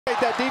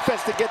That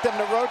defense to get them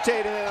to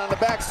rotate and then on the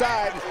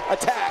backside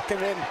attack, and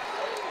then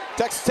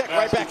Texas Tech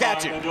right back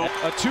at you.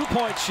 A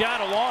 2-point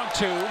shot, a long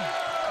two,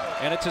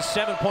 and it's a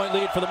 7-point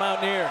lead for the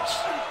Mountaineers.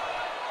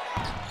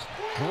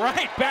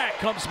 Right back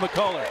comes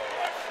McCullough.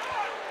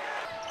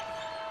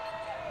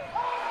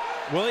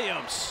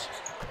 Williams.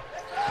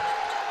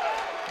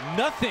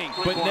 Nothing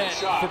but net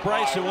for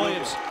Bryson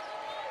Williams.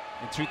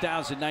 In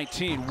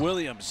 2019,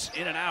 Williams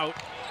in and out,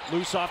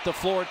 loose off the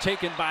floor,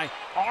 taken by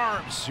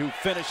Arms, who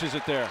finishes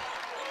it there.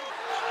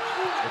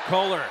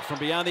 McCullough from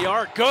beyond the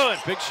arc, good,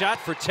 big shot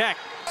for Tech.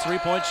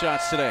 3-point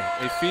shots today.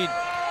 They feed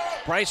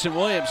Bryson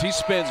Williams, he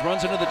spins,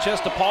 runs into the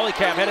chest of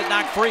Polycap, had it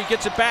knocked free,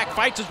 gets it back,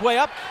 fights his way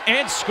up,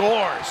 and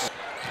scores.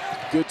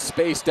 Good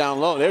space down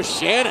low, there's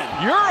Shannon.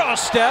 Euro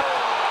step,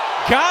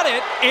 got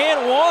it,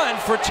 and one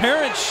for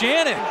Terrence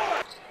Shannon.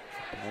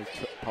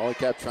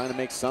 Polycap trying to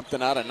make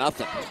something out of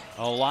nothing.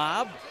 A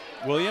lob,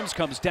 Williams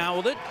comes down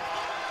with it,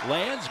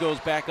 lands, goes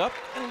back up,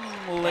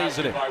 and lays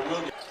it in.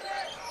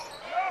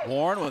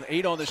 Warren with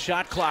 8 on the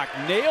shot clock,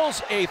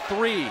 nails a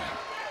 3.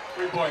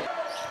 3-point.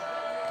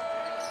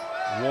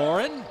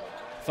 Warren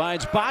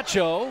finds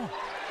Bacho,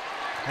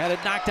 had it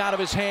knocked out of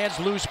his hands,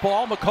 loose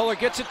ball. McCullough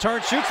gets it,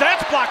 turns, shoots,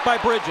 that's blocked by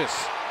Bridges.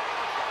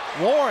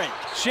 Warren,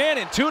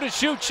 Shannon, 2 to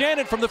shoot,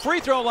 Shannon from the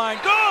free throw line,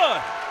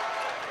 good!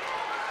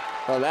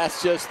 Well,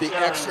 that's just the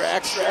extra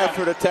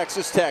effort of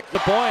Texas Tech. The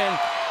Boyan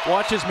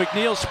watches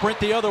McNeil sprint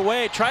the other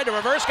way, tried to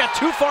reverse, got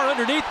too far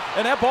underneath,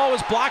 and that ball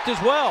was blocked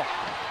as well.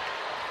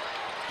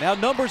 Now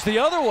numbers the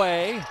other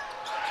way,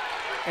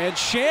 and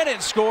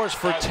Shannon scores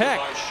for Tech.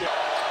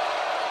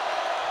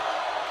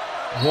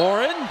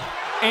 Warren,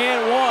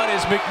 and one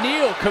as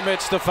McNeil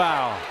commits the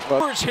foul.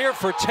 Numbers here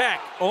for Tech,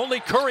 only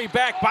Curry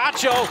back,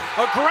 Bacho,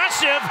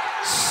 aggressive,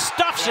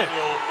 stuffs it.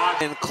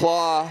 And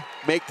claw,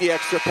 make the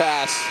extra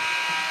pass,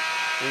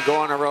 and go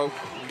on a road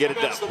and get it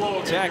done.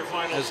 Tech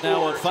has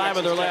now won 5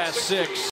 of their last 6.